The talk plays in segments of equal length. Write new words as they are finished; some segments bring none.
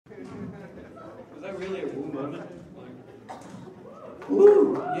really a woo moment?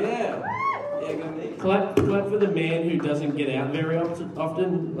 Woo! Yeah! Yeah, go me. Clap for the man who doesn't get out very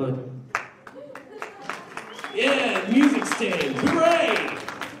often. Like, yeah, music stand, hooray!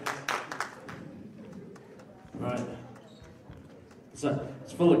 Right. So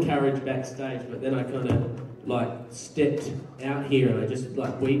it's full of courage backstage, but then I kind of like stepped out here and I just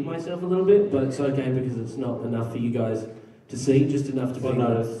like weaved myself a little bit, but it's okay because it's not enough for you guys to see, just enough to be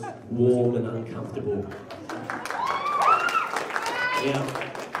warm and uncomfortable. Yeah.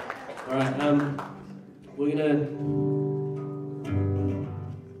 All right. We're gonna.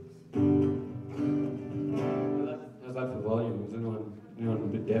 How's that for volume? Is anyone a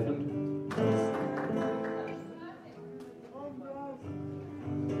bit deafened?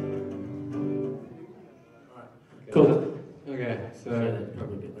 Cool. Okay, so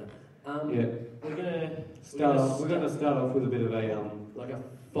probably get that. yeah, We're gonna start off. We're gonna start off with a bit of a like a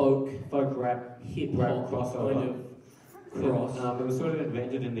folk rap, hip rap hop crossover. kind of cross. It was sort of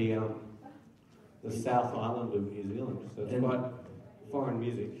invented in the South Island of New Zealand, so it's quite foreign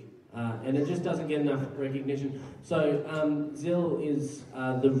music. And it just doesn't get enough recognition. So Zill is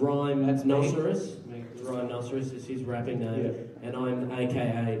the rhyme rhinoceros. The rhinoceros is his rapping name, Yeah. and I'm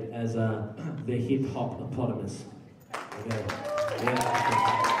AKA'd as the hip hop hippopotamus. Okay. Yeah.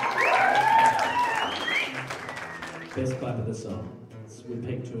 Best clap of the song. We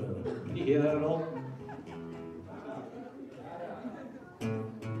peaked too early. Can you hear that at all?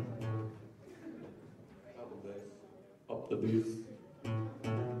 Up the bass.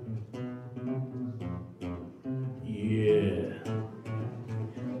 Yeah.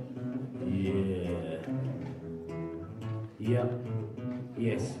 Yeah. Yep.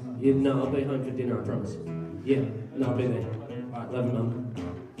 Yes. Yeah, no, I'll be home for dinner, I promise. Yeah. No, I'll be there. Alright, love you, Mum.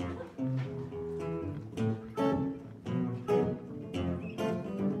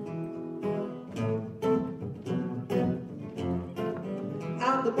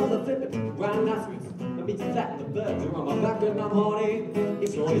 I'm the mother flippin' rhinoceros. My bitch is flat, the birds are on my back and I'm horny.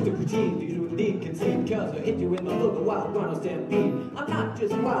 If you choose to proceed, you indeed concede, cause I hit you in the look of wild rhino stampede. I'm not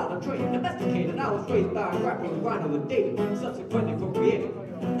just wild, I'm trained, domesticated. I was raised by a grappling rhino that dated, subsequently procreated.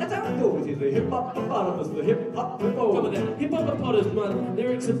 That's how it goes, he's the hip-hop hippopotamus, the hip-hop hippo. Come on then. Hip hop hippopotamus, my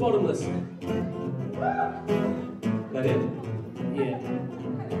lyrics are bottomless. That it? Yeah.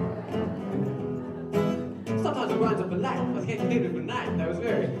 Sometimes the rhymes are polite, I can't leave it for night. That was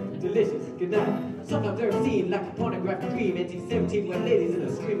very delicious, good night. Sometimes they're seen like a pornographic dream. 1817 when ladies in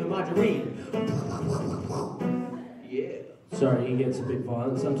a stream of margarine. Yeah. Sorry, he gets a bit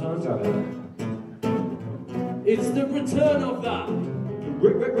violent sometimes. Sorry about It's the return of the.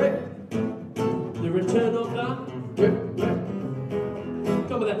 Rip. The return of the. Rip.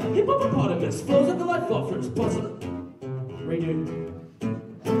 Come with that. Hippopotamus flows up the life offers. Positive. Redo.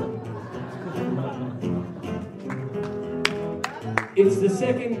 It's the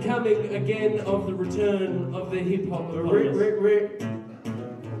second coming again of the return of the hip hop. Rip.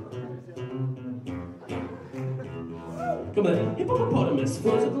 Come on, hippopotamus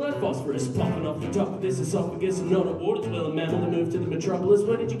flows up like phosphorus, popping off the top of this esophagus. I'm not a water-dwelling mammal that moved to the metropolis.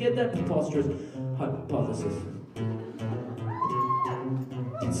 Where did you get that preposterous hypothesis?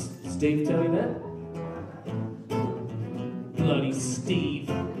 Did Steve tell you that? Bloody Steve.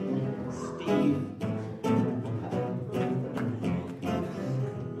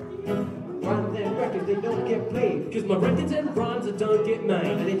 Rhymes and records, they don't get played. Because my records and rhymes that don't get made.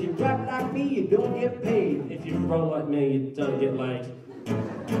 And if you rap like me, you don't get paid. If you roll like me, you don't get laid.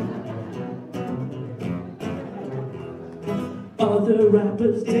 Other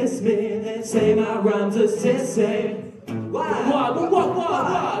rappers diss me, say my rhymes are sissy. Why?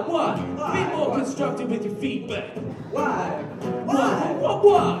 Be more constructive with your feedback. Why?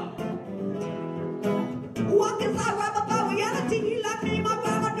 What can I rap about reality? You like me, my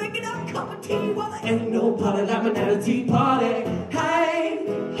rhyme, I'm drinking up a cup of tea. Well, Ain't no party like my tea party. Hey,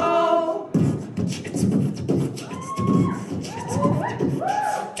 ho.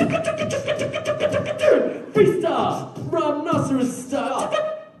 Freestyle, rhinoceros style.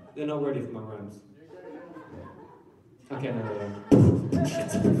 They're not ready for my rhymes. Okay, no.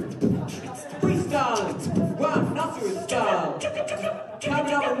 Freestyle, rhinoceros style.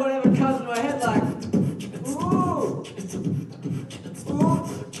 Coming up with whatever comes in my head like. Ooh.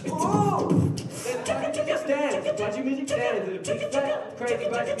 Just dance, bunch of music stands, and a big fat, crazy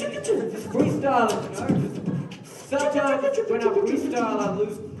bunch of music. Just freestyling, you know. Sometimes when I freestyle, I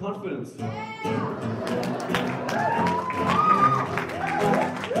lose confidence.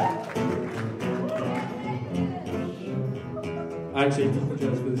 I actually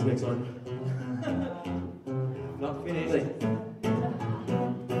apologize for this next one. Not finished.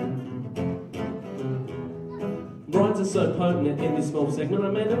 Rhymes are so potent in this small segment, I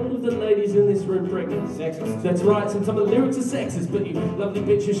made all of the ladies in this room pregnant. Sexist. That's right, some of the lyrics are sexist, but you lovely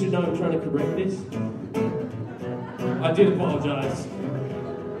bitches should know I'm trying to correct this. I did apologise.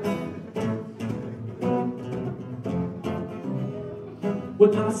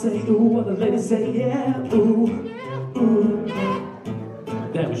 When I say ooh, all the ladies say yeah, ooh, ooh.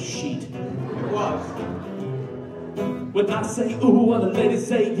 That was shit. It was. When I say ooh, all the ladies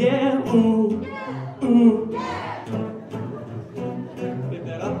say yeah, ooh, ooh. Did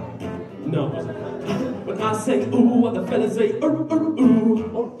that up? No, it wasn't. When I say ooh, all the fellas say ooh, ooh,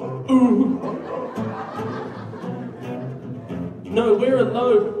 ooh, ooh. No, we're a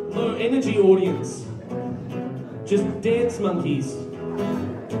low energy audience. Just dance monkeys.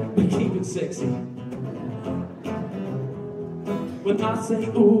 But keep it sexy. When I say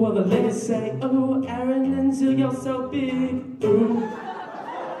ooh, all the ladies say, oh, Aaron, until you're so big, ooh.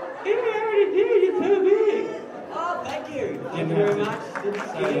 Aaron, you're so big. Oh, thank you. Thank you Didn't very have much. to You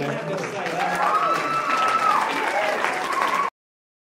say didn't that. have to say that.